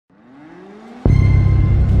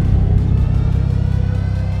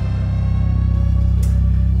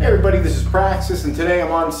Hey everybody, this is Praxis, and today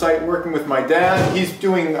I'm on site working with my dad. He's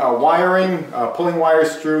doing wiring, pulling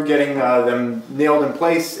wires through, getting them nailed in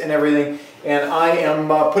place and everything. And I am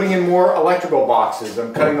putting in more electrical boxes.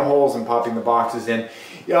 I'm cutting the holes and popping the boxes in.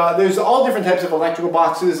 There's all different types of electrical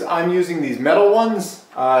boxes. I'm using these metal ones.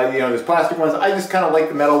 There's plastic ones. I just kind of like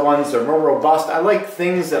the metal ones. They're more robust. I like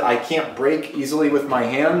things that I can't break easily with my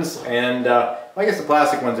hands, and I guess the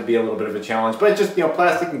plastic ones would be a little bit of a challenge, but just,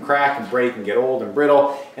 plastic can crack and break and get old and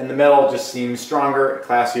brittle, and the metal just seems stronger,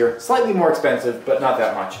 classier, slightly more expensive, but not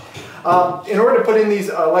that much. In order to put in these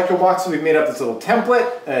electrical boxes, we've made up this little template.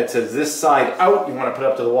 It says this side out. You want to put it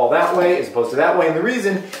up to the wall that way as opposed to that way, and the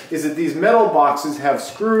reason is that these metal boxes have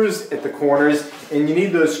screws at the corners, and you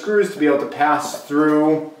need those screws to be able to pass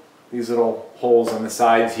through these little holes on the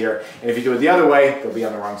sides here. And if you do it the other way, they'll be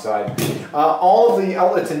on the wrong side. All of the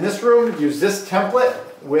outlets in this room use this template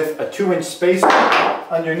with a 2-inch spacer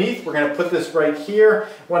underneath. We're going to put this right here.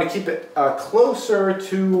 We want to keep it closer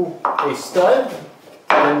to a stud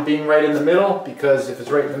than being right in the middle, because if it's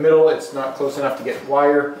right in the middle, it's not close enough to get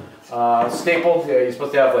wire stapled. You're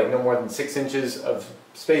supposed to have like no more than 6 inches of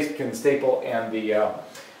space between the staple and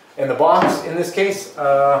the box in this case.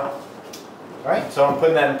 Alright, so I'm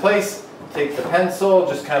putting that in place. Take the pencil,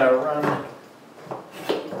 just kind of run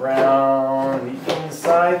around the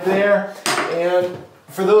inside there. And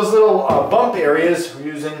for those little bump areas, we're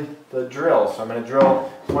using the drill. So I'm going to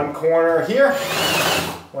drill one corner here,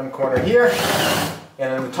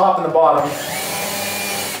 and then the top and the bottom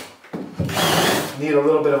need a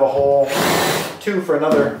little bit of a hole, too, for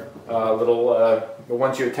another but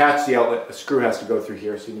once you attach the outlet, a screw has to go through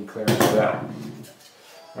here, so you need clearance for that.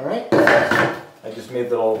 Alright, I just made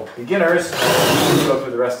little beginners. Go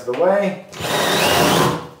through the rest of the way.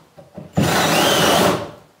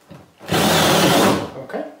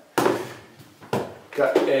 Okay.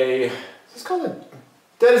 Got a, is this called a,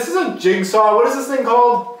 Dad, is this a jigsaw? What is this thing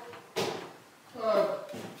called?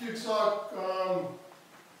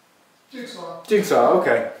 Jigsaw. Jigsaw,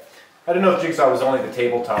 okay. I didn't know if jigsaw was only the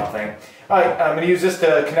tabletop thing. Alright, I'm going to use this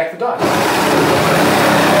to connect the dots.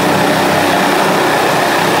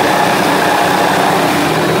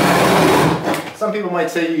 Some people might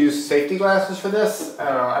say you use safety glasses for this. I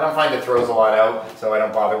don't know. I don't find it throws a lot out, so I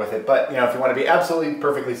don't bother with it. But, if you want to be absolutely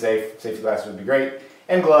perfectly safe, safety glasses would be great.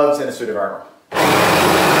 And gloves and a suit of armor.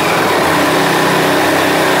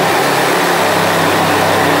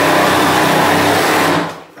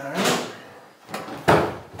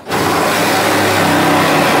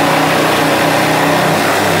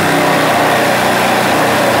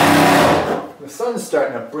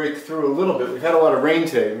 Starting to break through a little bit. We've had a lot of rain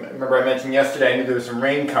today. Remember I mentioned yesterday I knew there was some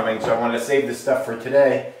rain coming, so I wanted to save this stuff for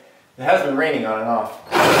today. It has been raining on and off.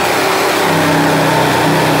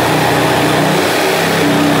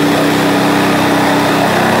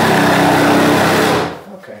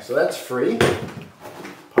 Okay, so that's free.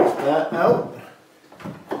 Pop that out.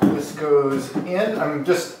 This goes in. I'm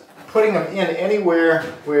just putting them in anywhere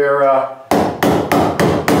where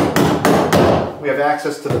we have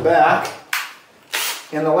access to the back.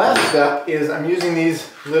 And the last step is I'm using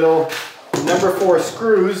these little number 4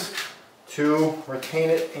 screws to retain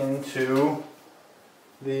it into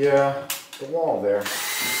the wall there.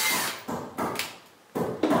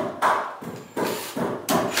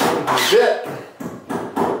 That's it.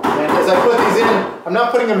 And as I put these in, I'm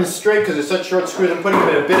not putting them in straight because they're such short screws. I'm putting them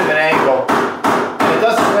at a bit of an angle. And it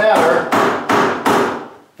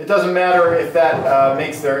doesn't matter if that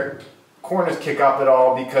makes their corners kick up at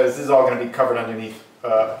all, because this is all going to be covered underneath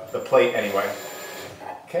the plate anyway.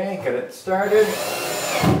 Okay, get it started.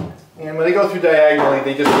 And when they go through diagonally,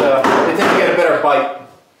 they just they tend to get a better bite.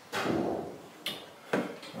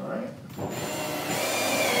 All right.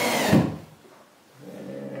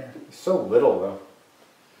 So little though.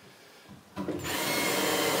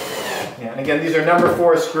 Yeah, and again, these are number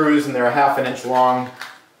 4 screws, and they're a ½ inch long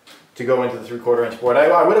to go into the 3/4 inch board.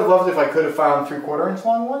 I would have loved if I could have found 3/4 inch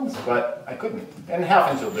long ones, but I couldn't. And ½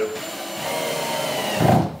 inch will do.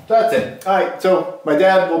 So that's it. Alright, so my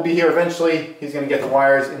dad will be here eventually. He's going to get the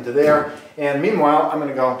wires into there. And meanwhile, I'm going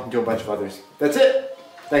to go and do a bunch of others. That's it.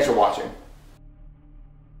 Thanks for watching.